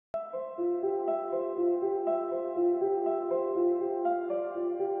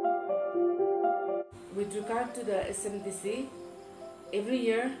With regard to the SMTC, every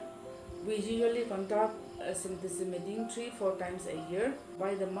year we usually conduct SMTC meeting 3-4 times a year.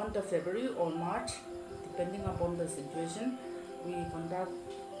 By the month of February or March, depending upon the situation, we conduct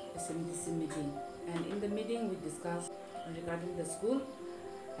SMTC meeting. And in the meeting we discuss regarding the school,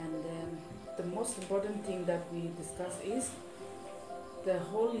 and the most important thing that we discuss is the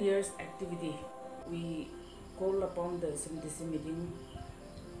whole year's activity. We call upon the SMTC meeting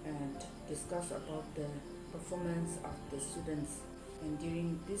and discuss about the performance of the students. And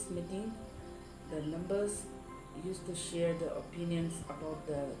during this meeting, the members used to share the opinions about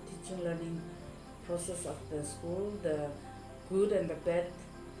the teaching learning process of the school, the good and the bad.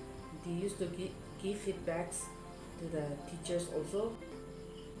 They used to give feedbacks to the teachers also.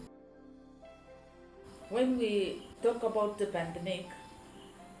 When we talk about the pandemic,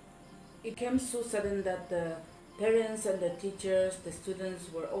 it came so sudden that the parents and the teachers, the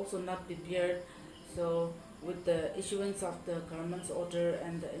students were also not prepared. So with the issuance of the government's order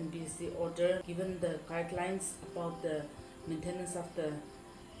and the NBC order, given the guidelines about the maintenance of the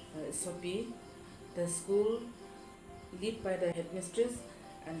SOP, the school, led by the headmistress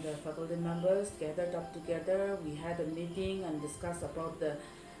and the faculty members, gathered up together. We had a meeting and discussed about the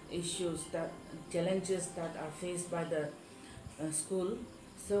issues, challenges that are faced by the school.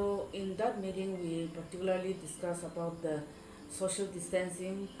 So in that meeting, we particularly discussed about the social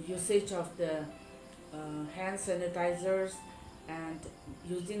distancing, usage of the hand sanitizers, and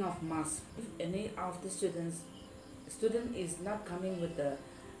using of masks. If any of the student is not coming with the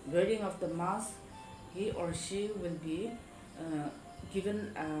wearing of the mask, he or she will be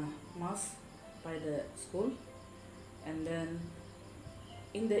given a mask by the school. And then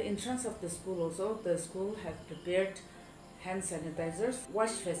in the entrance of the school also, the school have prepared hand sanitizers. Wash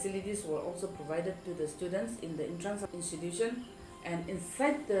facilities were also provided to the students in the entrance of the institution, and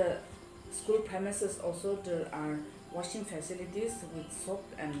inside the school premises also there are washing facilities with soap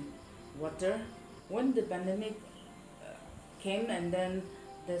and water. When the pandemic came and then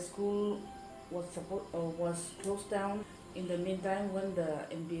the school was closed down, in the meantime when the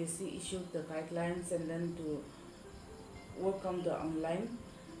NBSC issued the guidelines and then to work on the online,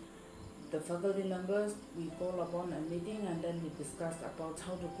 the faculty members, we call upon a meeting and then we discussed about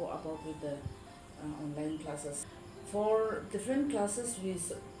how to go about with the online classes. For different classes,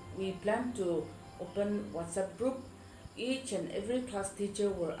 we plan to open WhatsApp group. Each and every class teacher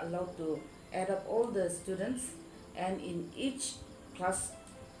were allowed to add up all the students, and in each class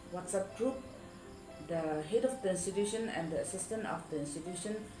WhatsApp group, the head of the institution and the assistant of the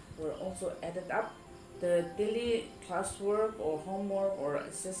institution were also added up. The daily classwork or homework or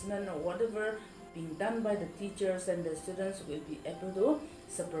assessment or whatever being done by the teachers and the students will be able to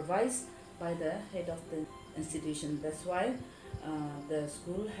supervise by the head of the institution. That's why the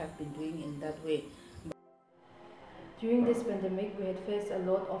school have been doing in that way. During this pandemic, we had faced a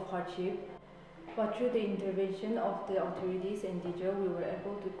lot of hardship, but through the intervention of the authorities and teachers, we were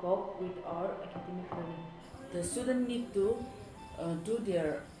able to cope with our academic learning. The students need to do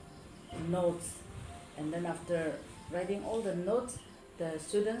their notes, and then after writing all the notes, the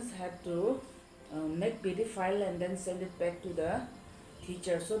students had to make PDF file and then send it back to the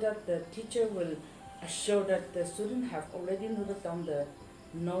teacher, so that the teacher will assure that the student have already noted down the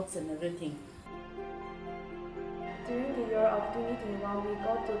notes and everything. During the year of 2021, we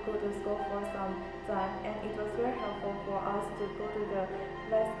got to go to school for some time, and it was very helpful for us to go to the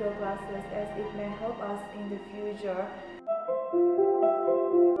life skill classes, as it may help us in the future.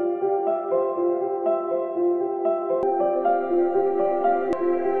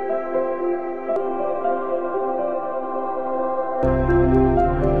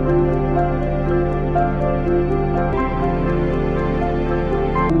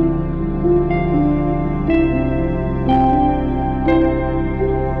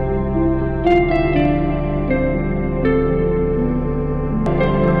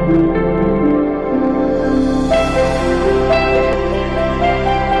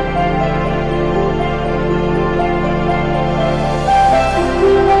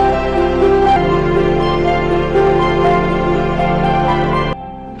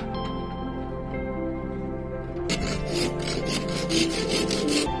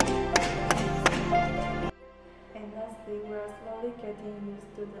 We are slowly getting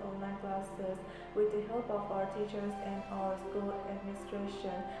used to the online classes with the help of our teachers and our school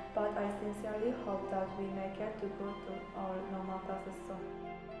administration, but I sincerely hope that we may get to go to our normal classes soon.